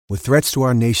With threats to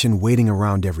our nation waiting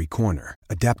around every corner,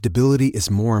 adaptability is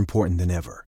more important than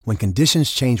ever. When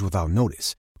conditions change without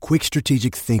notice, quick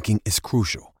strategic thinking is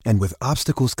crucial. And with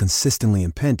obstacles consistently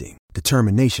impending,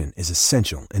 determination is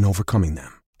essential in overcoming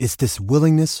them. It's this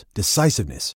willingness,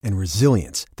 decisiveness, and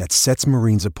resilience that sets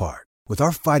Marines apart. With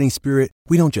our fighting spirit,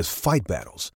 we don't just fight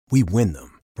battles, we win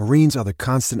them. Marines are the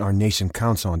constant our nation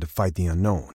counts on to fight the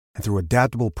unknown. And through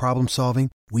adaptable problem solving,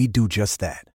 we do just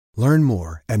that. Learn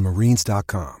more at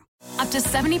marines.com. Up to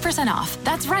 70% off.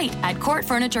 That's right, at Court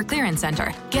Furniture Clearance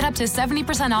Center. Get up to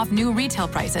 70% off new retail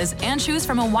prices and choose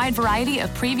from a wide variety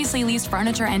of previously leased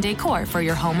furniture and decor for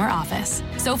your home or office.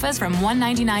 Sofas from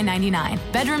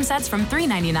 $199.99, bedroom sets from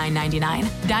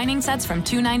 $399.99, dining sets from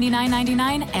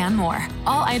 $299.99, and more.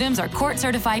 All items are Court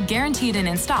certified, guaranteed, and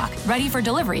in stock, ready for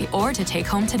delivery or to take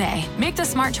home today. Make the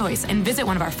smart choice and visit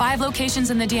one of our 5 locations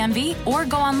in the DMV or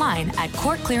go online at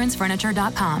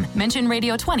courtclearancefurniture.com. Mention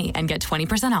Radio 20 and get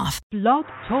 20% off. Blog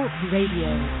Talk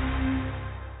Radio.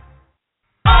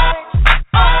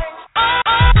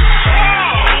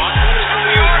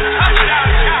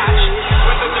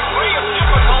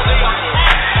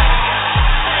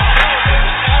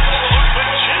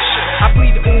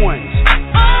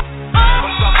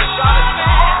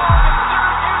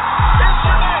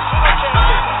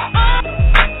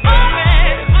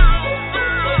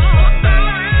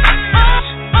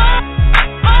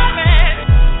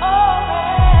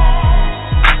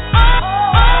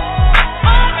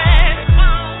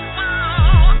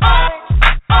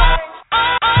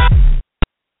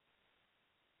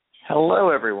 Hello,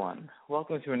 everyone.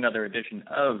 Welcome to another edition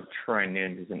of Troy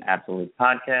Nunes is an Absolute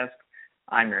Podcast.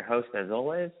 I'm your host, as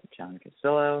always, John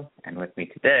Castillo, and with me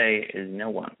today is no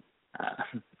one.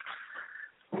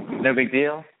 No big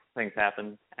deal. Things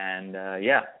happen. And,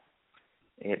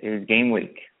 it is game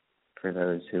week for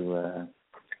those who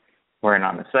weren't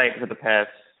on the site for the past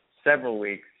several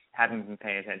weeks, haven't been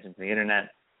paying attention to the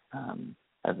internet,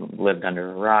 have lived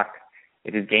under a rock.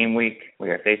 It is game week. We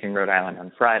are facing Rhode Island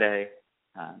on Friday.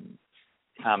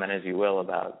 Comment as you will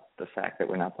about the fact that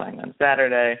we're not playing on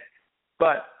Saturday,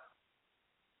 but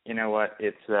you know what?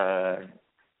 It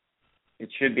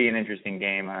should be an interesting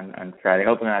game on Friday.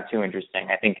 Hopefully not too interesting.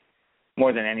 I think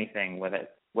more than anything, what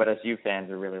us U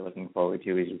fans are really looking forward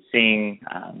to is just seeing,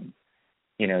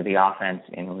 the offense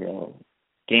in a real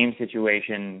game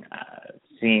situation,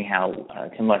 seeing how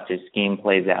Tim Lester's scheme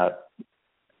plays out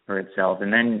for itself,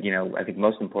 and then I think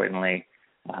most importantly.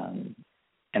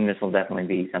 And this will definitely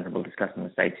be something we'll discuss on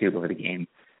the site, too, before the game.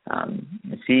 Hunt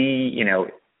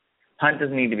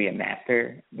doesn't need to be a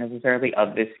master, necessarily,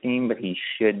 of this scheme, but he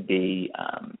should be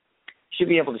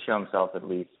able to show himself at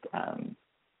least, I'd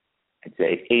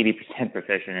say, 80%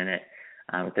 proficient in it.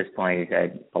 At this point, he's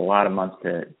had a lot of months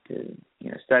to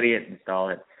study it, install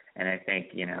it, and I think,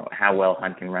 how well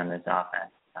Hunt can run this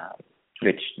offense,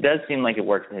 which does seem like it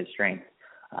works to his strength,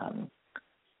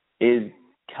 is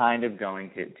kind of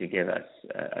going to give us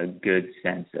a good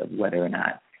sense of whether or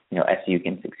not, SU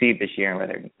can succeed this year and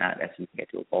whether or not SU can get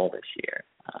to a bowl this year.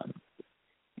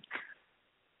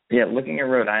 Looking at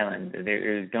Rhode Island,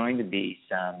 there is going to be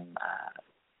some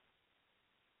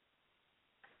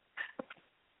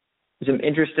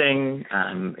interesting,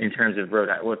 in terms of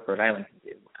what Rhode Island can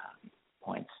do,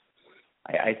 points.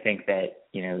 I think that,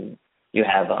 you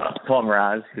have Paul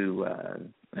Mraz, who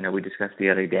I know we discussed the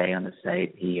other day on the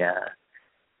site.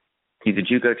 He's a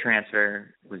JUCO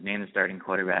transfer, was named the starting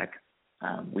quarterback.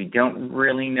 We don't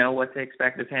really know what to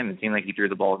expect of him. It seemed like he threw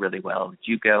the ball really well with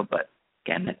JUCO, but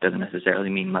again, that doesn't necessarily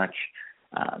mean much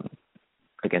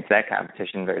against that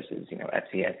competition versus,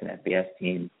 FCS and FBS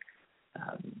teams.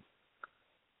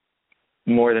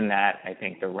 More than that, I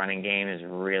think the running game is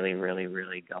really, really,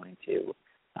 really going to,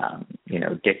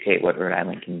 dictate what Rhode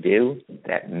Island can do.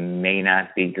 That may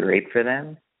not be great for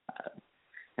them.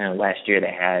 Last year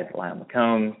they had Lyle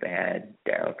McCombs, they had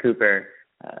Darryl Cooper.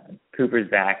 Cooper's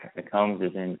back. McCombs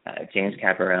is in. James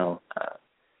Caparell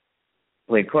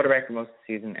played quarterback for most of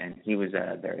the season, and he was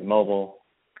very mobile.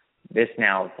 This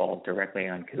now falls directly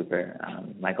on Cooper.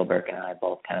 Michael Burke and I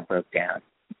both kind of broke down.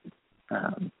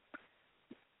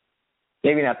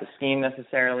 Maybe not the scheme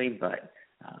necessarily, but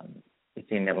it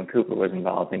seemed that when Cooper was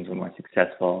involved, things were more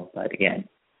successful. But again,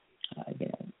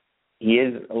 he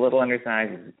is a little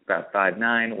undersized. He's about 5'9",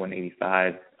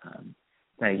 185.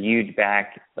 Not a huge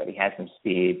back, but he has some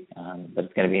speed. But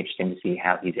it's going to be interesting to see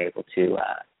how he's able to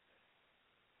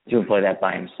employ that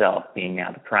by himself, being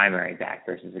now the primary back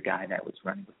versus a guy that was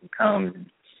running with McCombs.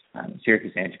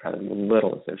 Syracuse fans are probably a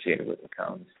little associated with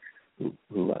McCombs,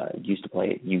 who used to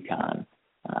play at UConn.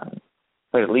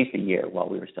 Played at least a year while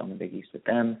we were still in the Big East with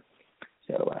them.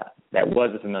 So that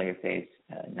was a familiar face,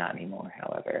 not anymore,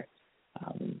 however.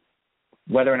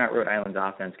 Whether or not Rhode Island's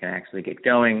offense can actually get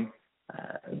going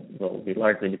will be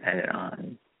largely dependent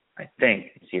on, I think,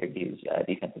 Syracuse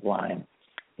defensive line.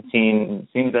 It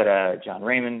seems that John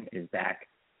Raymond is back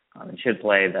and should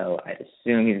play, though I'd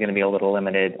assume he's going to be a little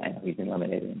limited. I know he's been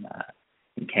limited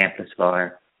in camp this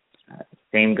far.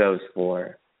 Same goes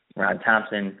for Ron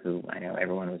Thompson, who I know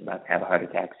everyone was about to have a heart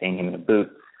attack seeing him in a boot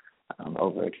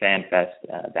over at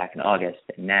FanFest back in August.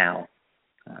 And now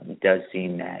it does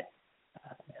seem that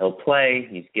he'll play.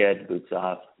 He's good, boots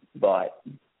off, but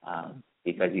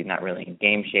because he's not really in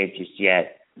game shape just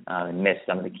yet and missed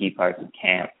some of the key parts of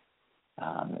camp,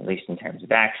 at least in terms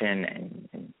of action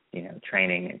and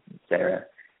training, et cetera,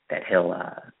 that he'll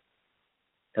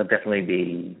definitely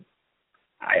be.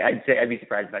 I'd be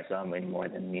surprised if I saw him win more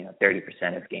than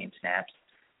 30% of game snaps.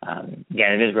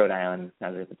 Again, it is Rhode Island. It's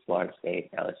not as if it's Florida State,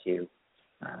 LSU.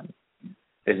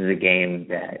 This is a game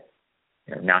that,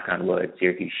 knock on wood,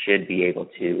 Syracuse should be able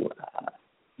to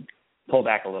pull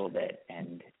back a little bit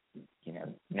and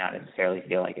not necessarily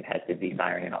feel like it has to be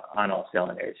firing on all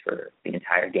cylinders for the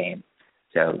entire game.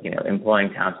 So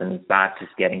employing Thompson's spots,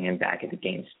 just getting him back at the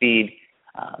game speed,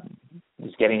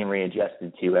 just getting him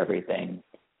readjusted to everything.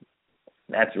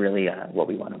 That's really what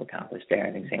we want to accomplish there.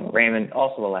 I think Samuel Raymond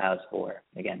also allows for,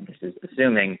 again, this is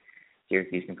assuming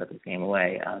Syracuse can put this game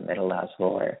away, it allows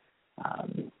for,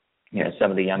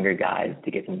 some of the younger guys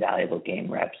to get some valuable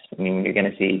game reps. I mean, you're going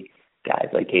to see guys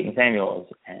like Caden Samuels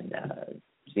and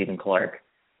Stephen Clark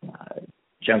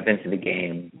jump into the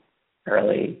game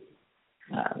early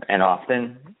and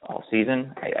often all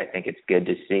season. I think it's good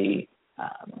to see,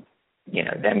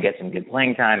 them get some good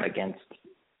playing time against,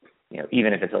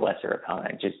 even if it's a lesser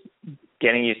opponent, just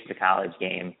getting used to the college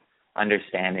game,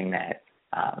 understanding that,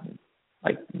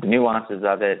 the nuances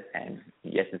of it, and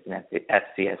yes, it's an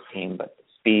FCS team, but the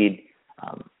speed,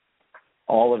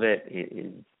 all of it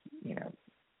is,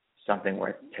 something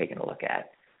worth taking a look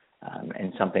at,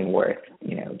 and something worth,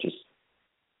 just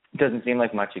doesn't seem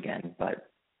like much again, but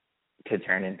could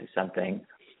turn into something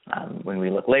when we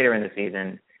look later in the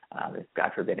season, if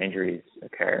God forbid injuries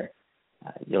occur.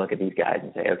 You look at these guys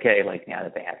and say, okay, now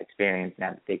that they have experience,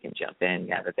 now that they can jump in,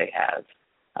 now that they have,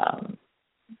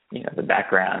 the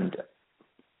background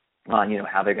on,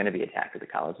 how they're going to be attacked at the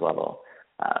college level,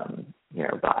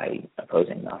 by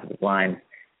opposing offensive lines,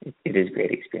 it is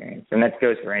great experience. And that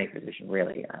goes for any position,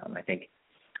 really. I think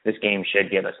this game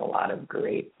should give us a lot of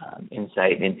great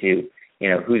insight into,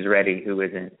 who's ready, who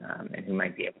isn't, and who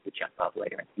might be able to jump up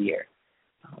later in the year.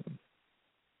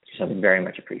 Something very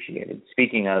much appreciated.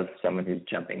 Speaking of someone who's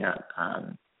jumping up,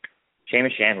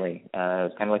 Seamus Shanley,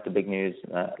 was kind of like the big news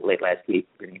late last week,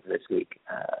 beginning of this week.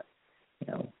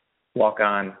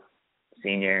 Walk-on,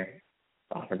 senior,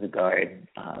 offensive guard,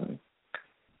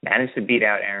 managed to beat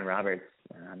out Aaron Roberts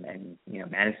and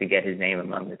managed to get his name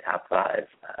among the top 5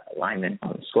 linemen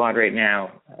on the squad right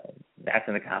now. That's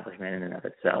an accomplishment in and of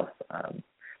itself.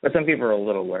 But some people are a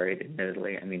little worried,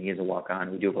 admittedly. I mean, he is a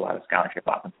walk-on. We do have a lot of scholarship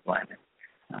offensive linemen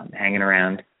hanging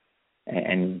around,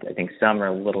 and I think some are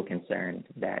a little concerned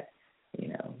that,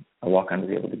 a walk-on was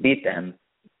able to beat them.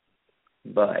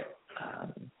 But,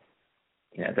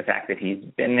 the fact that he's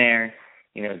been there,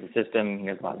 he knows the system, he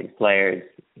knows a lot of these players,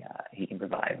 he can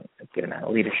provide a good amount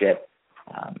of leadership.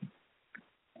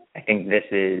 I think this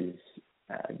is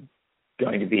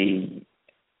going to be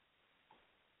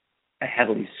a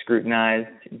heavily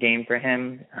scrutinized game for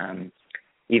him,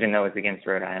 even though it's against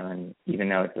Rhode Island, even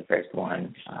though it's the first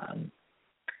one.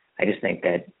 I just think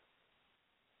that,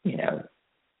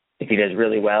 if he does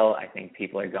really well, I think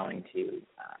people are going to,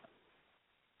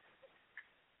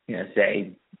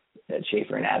 say that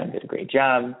Schaefer and Adam did a great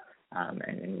job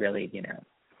and really,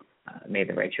 made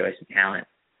the right choice of talent.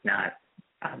 Not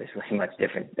obviously much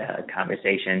different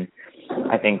conversation.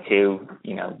 I think, too,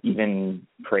 even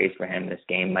praise for him this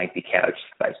game might be couched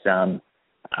by some.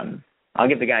 I'll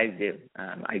give the guys due.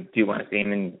 I do want to see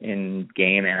him in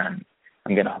game, and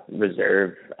I'm going to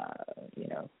reserve,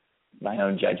 my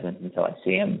own judgment until I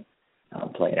see him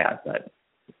play it out. But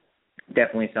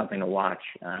definitely something to watch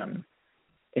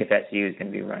if SU is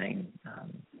going to be running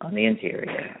on the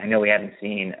interior. I know we haven't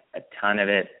seen a ton of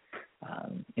it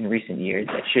in recent years.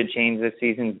 That should change this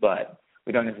season, but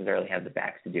we don't necessarily have the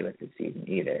backs to do it this season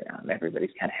either.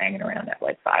 Everybody's kind of hanging around at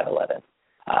 5'11",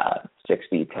 6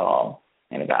 feet tall,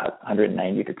 and about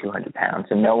 190 to 200 pounds.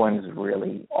 So no one's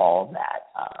really all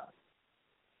that,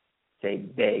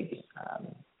 big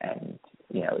and,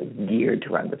 is geared to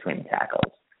run between the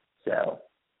tackles. So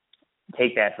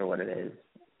take that for what it is.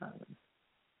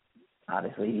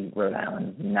 Obviously, Rhode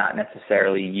Island not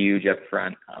necessarily huge up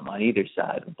front on either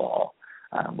side of the ball.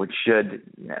 which should,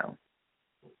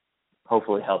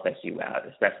 hopefully help SU out,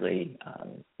 especially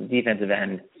the defensive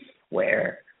end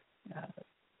where,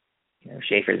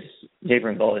 Schaefer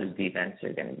and Boulder's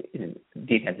defenses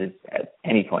at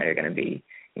any point are going to be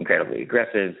incredibly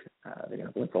aggressive. They're going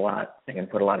to blitz a lot. They're going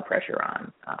to put a lot of pressure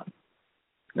on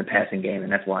the passing game,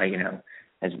 and that's why,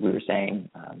 as we were saying,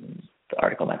 the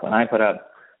article Michael and I put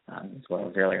up, as well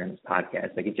as earlier in this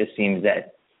podcast, it just seems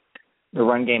that the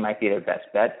run game might be their best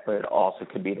bet, but it also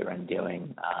could be their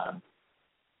undoing.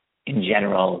 In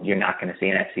general, you're not going to see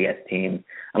an FCS team,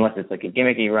 unless it's like a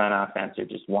gimmicky run offense or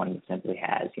just one that simply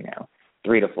has,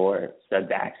 3 to 4 stud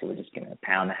backs who are just going to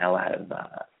pound the hell out of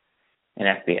an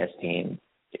FBS team.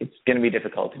 It's going to be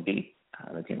difficult to beat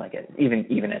a team like it,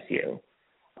 even SU,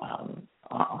 on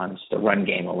just the run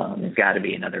game alone. There's got to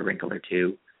be another wrinkle or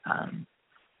two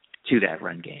to that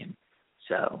run game.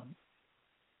 So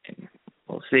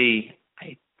we'll see.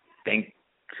 I think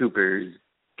Cooper's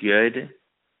good,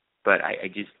 but I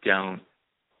just don't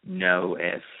know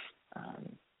if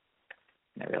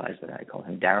I realized that I called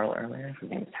him Darryl earlier. His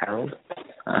name is Harold.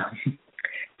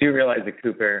 Do realize that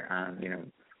Cooper,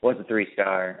 was a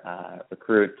 3-star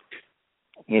recruit.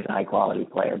 He's a high-quality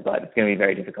player, but it's going to be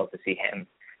very difficult to see him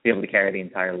be able to carry the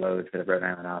entire load for the Rhode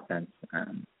Island offense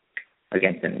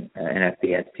against an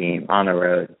FBS team on the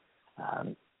road.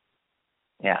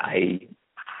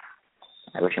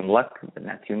 I wish him luck, but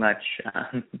not too much.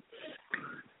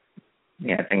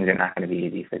 Things are not going to be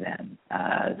easy for them.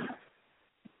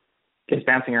 Just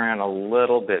bouncing around a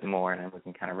little bit more, and then we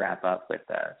can kind of wrap up with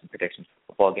some predictions for the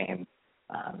football game.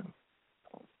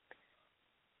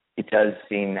 It does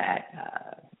seem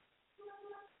that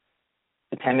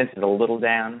attendance is a little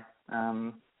down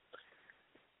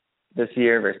this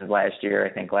year versus last year. I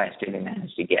think last year they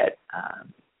managed to get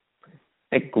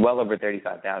well over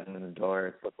 35,000 in the door.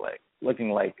 It's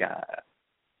looking like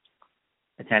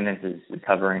attendance is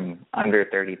hovering under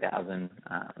 30,000.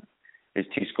 There's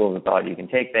 2 schools of thought you can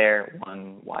take there.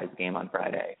 One, Wise game on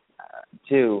Friday.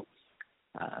 2,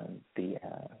 or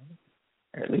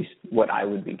at least what I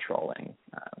would be trolling,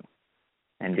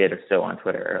 and did so on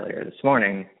Twitter earlier this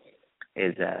morning,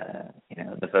 is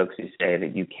the folks who say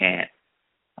that you can't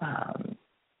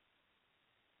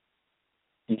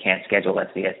schedule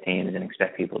FCS teams and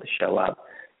expect people to show up. I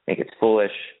think it's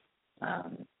foolish,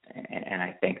 and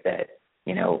I think that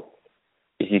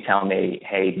if you tell me,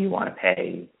 hey, do you want to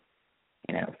pay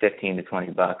 $15 to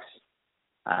 $20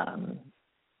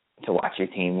 to watch your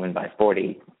team win by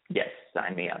 40, yes,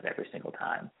 sign me up every single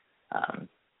time.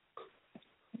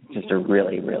 Just a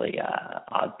really, really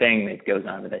odd thing that goes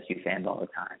on with SU fans all the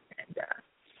time. And,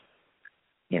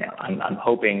 I'm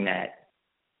hoping that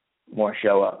more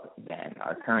show up than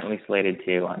are currently slated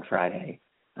to on Friday.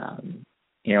 And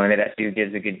that SU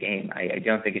gives a good game. I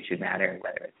don't think it should matter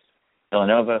whether it's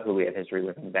Villanova, who we have history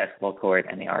with in the basketball court,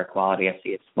 and they are a quality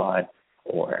FCS squad,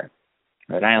 or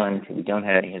Rhode Island, who we don't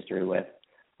have any history with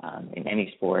in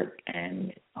any sport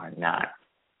and are not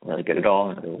really good at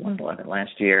all. They were 1-11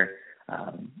 last year.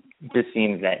 It just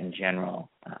seems that in general,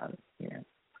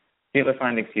 people are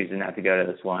finding excuses not to go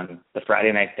to this one. The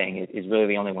Friday night thing is really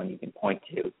the only one you can point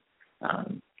to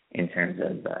in terms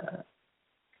of,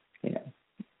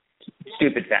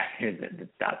 stupid factors that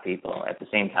stop people. At the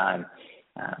same time,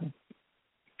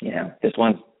 this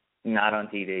one's not on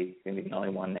TV. It's going to be the only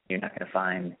one that you're not going to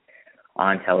find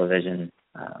on television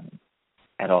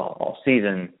at all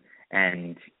season.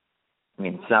 And,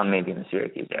 some maybe in the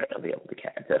Syracuse area will be able to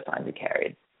find it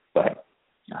carried. But,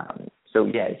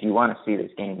 if you want to see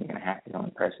this game, you're going to have to go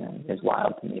in person. It's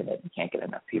wild to me that you can't get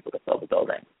enough people to fill the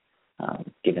building,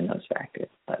 given those factors.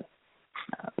 But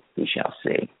we shall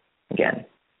see. Again,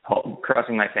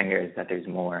 crossing my fingers that there's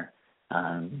more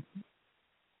than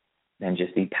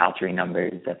just the paltry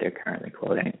numbers that they're currently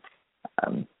quoting.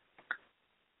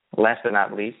 Last but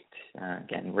not least,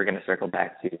 again, we're going to circle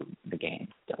back to the game.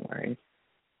 Don't worry.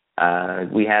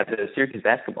 We have the Syracuse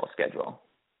basketball schedule.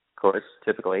 Of course,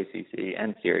 typical ACC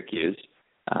and Syracuse.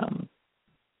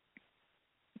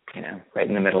 Right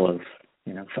in the middle of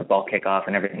football kickoff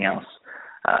and everything else.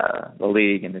 The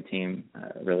league and the team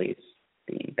release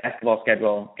the basketball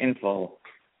schedule in full.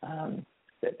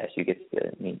 That SU gets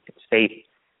to meet its fate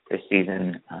this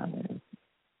season.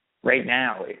 Right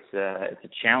now, it's a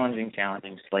challenging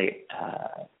slate.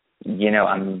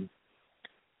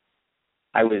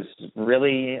 I was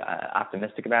really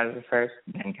optimistic about it at first,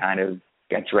 and kind of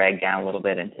got dragged down a little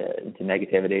bit into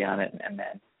negativity on it, and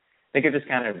then I think it just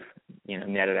kind of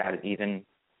netted out as even.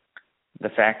 The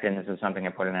fact, and this is something I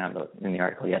put in the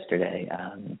article yesterday,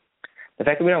 the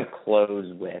fact that we don't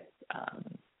close with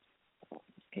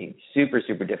a super,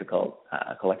 super difficult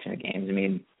collection of games.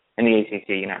 in the ACC,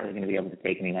 you're not really going to be able to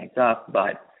take any nights off.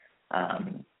 But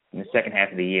in the second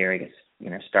half of the year, I guess,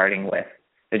 starting with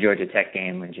the Georgia Tech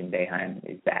game when Jim Boeheim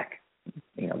is back,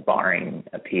 barring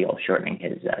appeal, shortening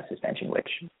his suspension, which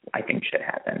I think should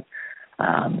happen.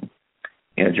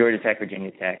 Georgia Tech,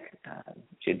 Virginia Tech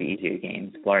should be easier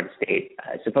games. Florida State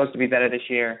is supposed to be better this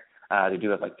year. They do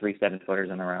have like 3 7-footers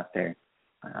on the roster.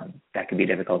 That could be a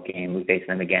difficult game. We face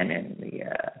them again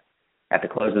at the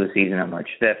close of the season on March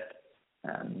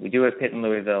 5th. We do have Pitt and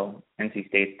Louisville. NC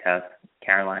State's tough.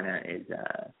 Carolina is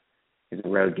a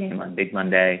road game on Big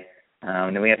Monday.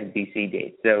 And then we have the BC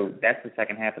date. So that's the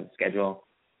second half of the schedule.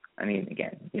 I mean,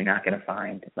 again, you're not going to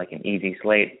find like an easy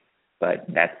slate, but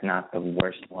that's not the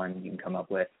worst one you can come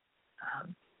up with.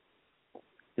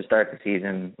 To start the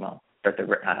season, start the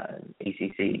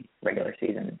ACC regular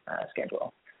season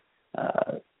schedule.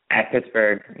 At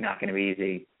Pittsburgh, not going to be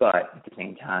easy, but at the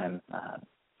same time,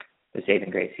 the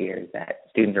saving grace here is that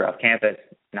students are off campus.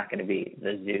 It's not going to be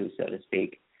the zoo, so to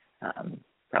speak.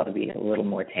 Probably be a little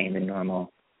more tame than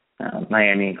normal.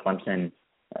 Miami and Clemson,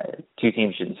 2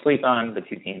 teams shouldn't sleep on, but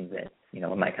 2 teams that,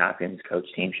 Mike Hopkins' coach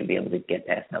team should be able to get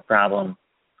past no problem.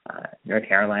 North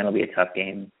Carolina will be a tough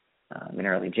game in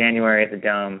early January at the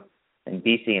Dome. And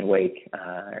BC and Wake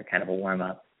are kind of a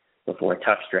warm-up before a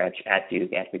tough stretch at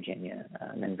Duke, at Virginia,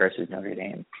 and then versus Notre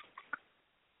Dame.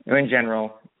 In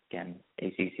general, again,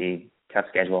 ACC, tough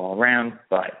schedule all around,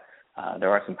 but there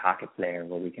are some pockets there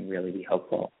where we can really be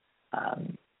hopeful.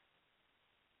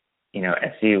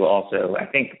 SC will also, I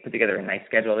think, put together a nice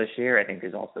schedule this year. I think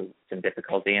there's also some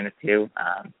difficulty in it too.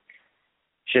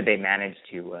 Should they manage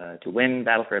to win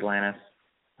Battle for Atlantis,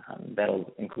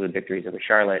 that'll include victories over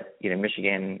Charlotte, either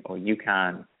Michigan or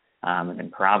UConn, and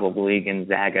then probably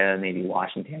Gonzaga, maybe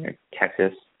Washington or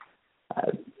Texas.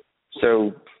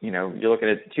 So you're looking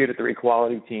at 2 to 3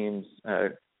 quality teams,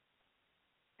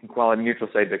 quality neutral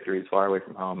site victories far away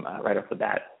from home right off the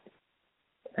bat.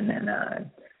 And then,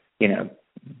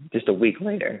 just a week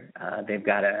later, they've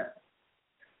got to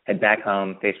head back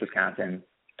home, face Wisconsin.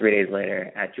 3 days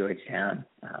later at Georgetown,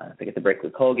 they get the break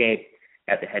with Colgate.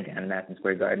 Have to head down to Madison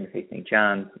Square Garden to face St.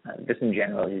 John's. Just in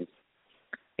general is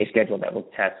a schedule that will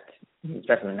test,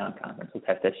 especially the non-conference, will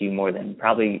test SU more than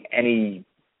probably any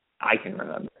I can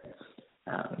remember.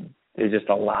 There's just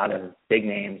a lot of big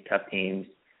names, tough teams.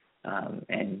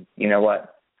 And you know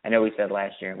what? I know we said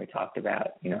last year and we talked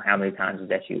about, how many times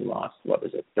has SU lost,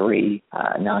 3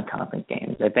 non-conference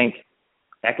games. I think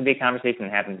that could be a conversation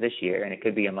that happens this year, and it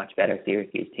could be a much better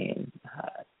Syracuse team.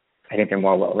 I think they're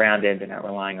more well-rounded. They're not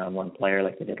relying on one player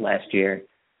like they did last year.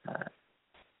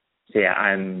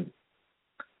 I'm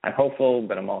hopeful,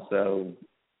 but I'm also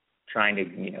trying to,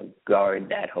 guard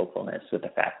that hopefulness with the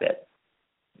fact that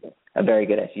a very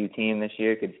good SU team this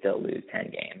year could still lose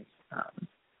 10 games.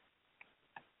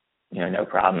 No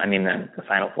problem. I mean, the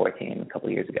Final Four team a couple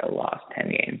of years ago lost 10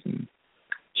 games, and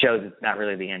shows it's not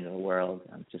really the end of the world.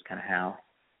 It's just kind of how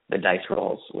the dice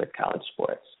rolls with college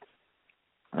sports.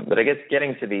 But I guess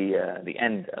getting to the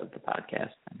end of the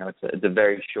podcast, I know it's a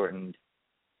very shortened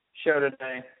show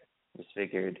today. Just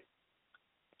figured,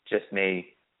 just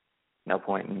me, no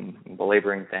point in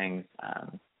belaboring things.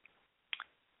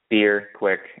 Beer,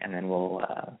 quick, and then we'll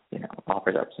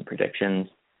offer up some predictions.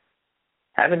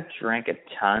 Haven't drank a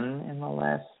ton in the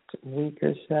last week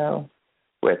or so,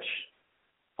 which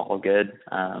all good.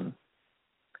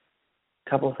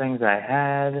 Couple things I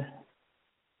had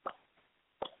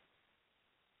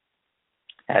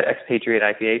Expatriate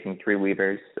IPA from Three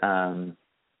Weavers.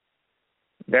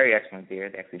 Very excellent beer.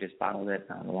 They actually just bottled it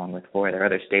along with 4 of their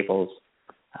other staples.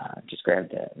 Just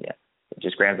grabbed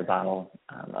the bottle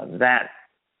of that.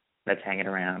 That's hanging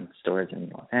around stores in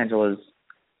Los Angeles.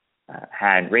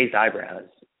 Had Raised Eyebrows.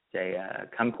 It's a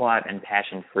kumquat and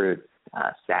passion fruit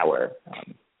sour.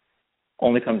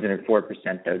 Only comes in at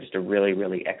 4% though. Just a really,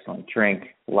 really excellent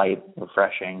drink. Light,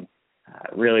 refreshing.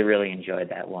 Really, really enjoyed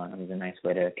that one. It was a nice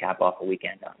way to cap off a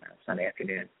weekend on a Sunday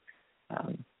afternoon.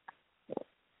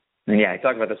 I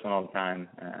talk about this one all the time.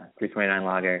 329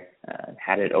 Lager.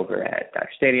 Had it over at Dodger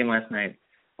Stadium last night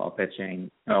while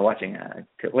watching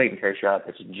Clayton Kershaw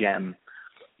pitch a gem.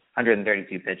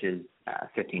 132 pitches,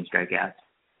 15 strikeouts.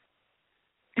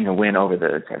 In a win over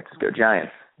the San Francisco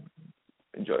Giants.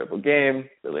 Enjoyable game,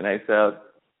 really nice out,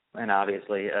 and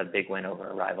obviously a big win over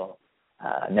a rival.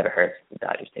 Never hurts. The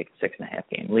Dodgers take a 6.5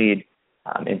 game lead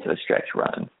into a stretch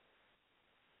run.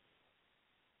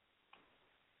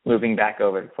 Moving back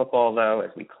over to football, though,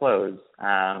 as we close,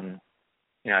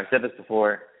 I've said this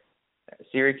before,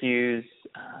 Syracuse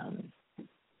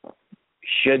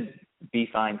should be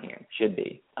fine here. Should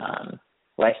be.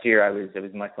 Last year, I was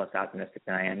much less optimistic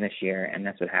than I am this year, and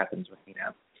that's what happens when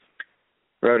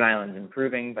Rhode Island's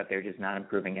improving, but they're just not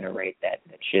improving at a rate that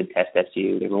should test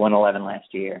SU. They were 1-11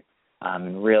 last year,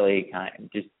 and really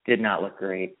just did not look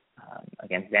great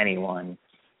against anyone.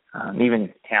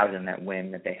 Even Towson, that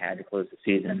win that they had to close the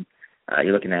season,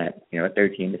 you're looking at a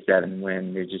 13-7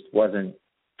 win. There just wasn't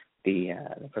the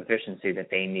proficiency that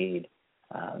they need,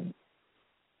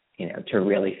 to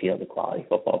really field a quality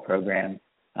football program,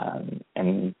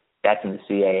 and that's in the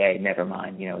CAA. Never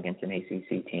mind, against an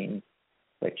ACC team,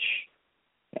 which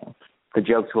the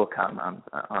jokes will come on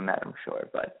that, I'm sure.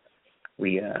 But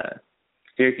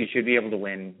Syracuse should be able to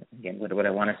win. Again, what I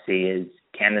want to see is,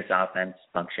 can this offense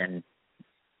function?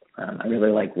 I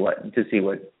really like to see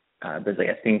what Grizzly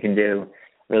Epstein can do.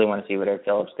 I really want to see what Eric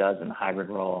Phillips does in the hybrid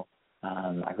role.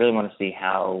 I really want to see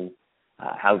how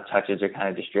touches are kind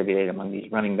of distributed among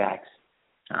these running backs.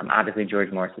 Obviously,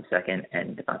 George Morris II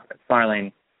and Devontae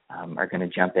McFarlane are going to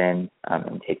jump in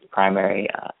and take the primary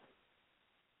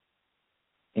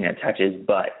touches,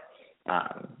 but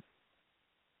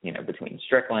between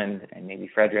Strickland and maybe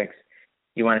Fredericks,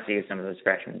 you want to see if some of those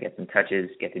freshmen get some touches,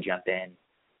 get to jump in,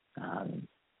 and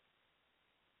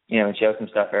show some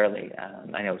stuff early.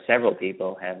 I know several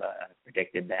people have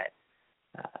predicted that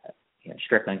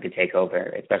Strickland could take over,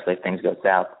 especially if things go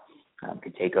south,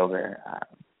 could take over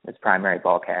as primary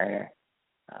ball carrier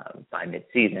by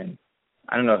midseason.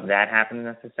 I don't know if that happens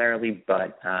necessarily,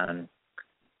 but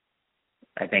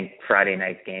I think Friday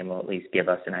night's game will at least give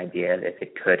us an idea if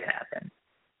it could happen.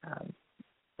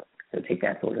 So take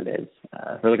that for what it is.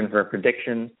 If we're looking for a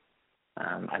prediction,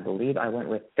 I believe I went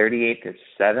with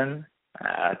 38-7.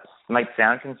 It might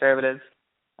sound conservative,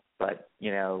 but,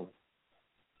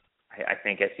 I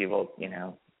think SU will,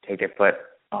 take their foot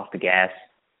off the gas,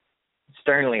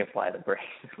 sternly apply the brakes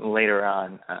later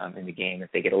on in the game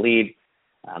if they get a lead.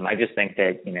 I just think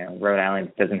that, Rhode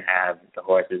Island doesn't have the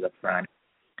horses up front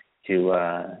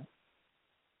to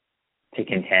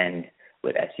contend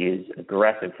with SU's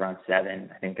aggressive front seven.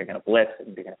 I think they're going to blitz. I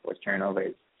think they're going to force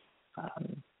turnovers.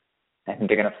 I think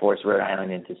they're going to force Rhode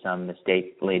Island into some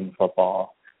mistake-laden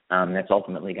football. That's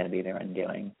ultimately going to be their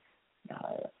undoing.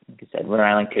 Like I said, Rhode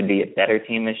Island could be a better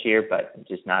team this year, but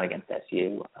just not against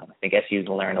SU. I think SU's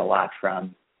learned a lot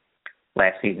from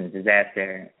last season's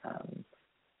disaster,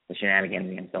 the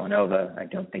shenanigans against Villanova. I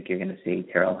don't think you're going to see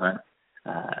Terrell Hunt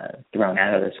thrown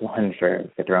out of this one for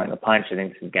throwing a punch. I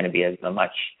think this is going to be a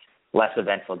much less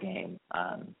eventful game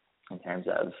in terms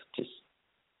of just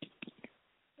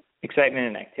excitement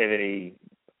and activity.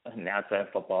 And outside of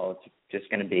football, it's just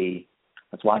going to be,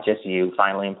 let's watch SU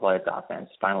finally employ its offense,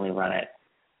 finally run it,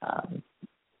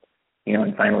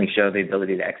 and finally show the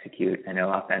ability to execute. I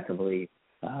know offensively,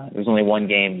 there's only one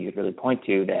game you could really point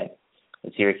to that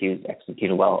Syracuse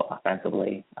executed well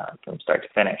offensively from start to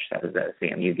finish. That was the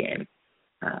CMU game.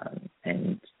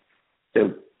 And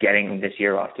so getting this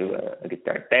year off to a good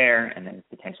start there, and then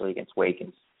potentially against Wake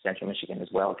and Central Michigan as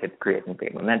well, could create some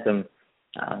great momentum.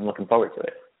 I'm looking forward to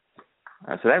it.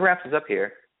 So that wraps us up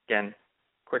here. Again,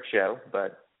 quick show,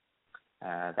 but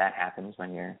that happens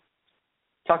when you're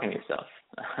talking to yourself.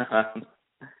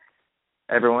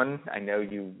 Everyone, I know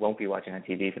you won't be watching on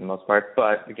TV for the most part,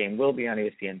 but the game will be on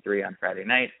ESPN3 on Friday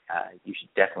night. You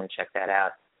should definitely check that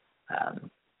out.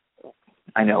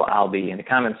 I know I'll be in the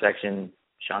comments section.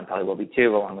 Sean probably will be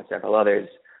too, along with several others,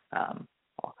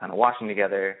 all kind of watching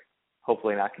together,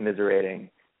 hopefully not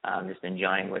commiserating, just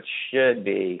enjoying what should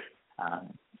be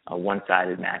a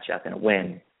one-sided matchup and a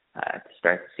win to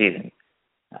start the season.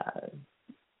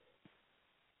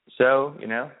 So,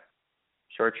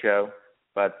 short show,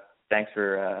 but thanks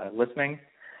for listening.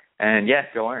 And, yeah,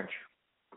 go Orange.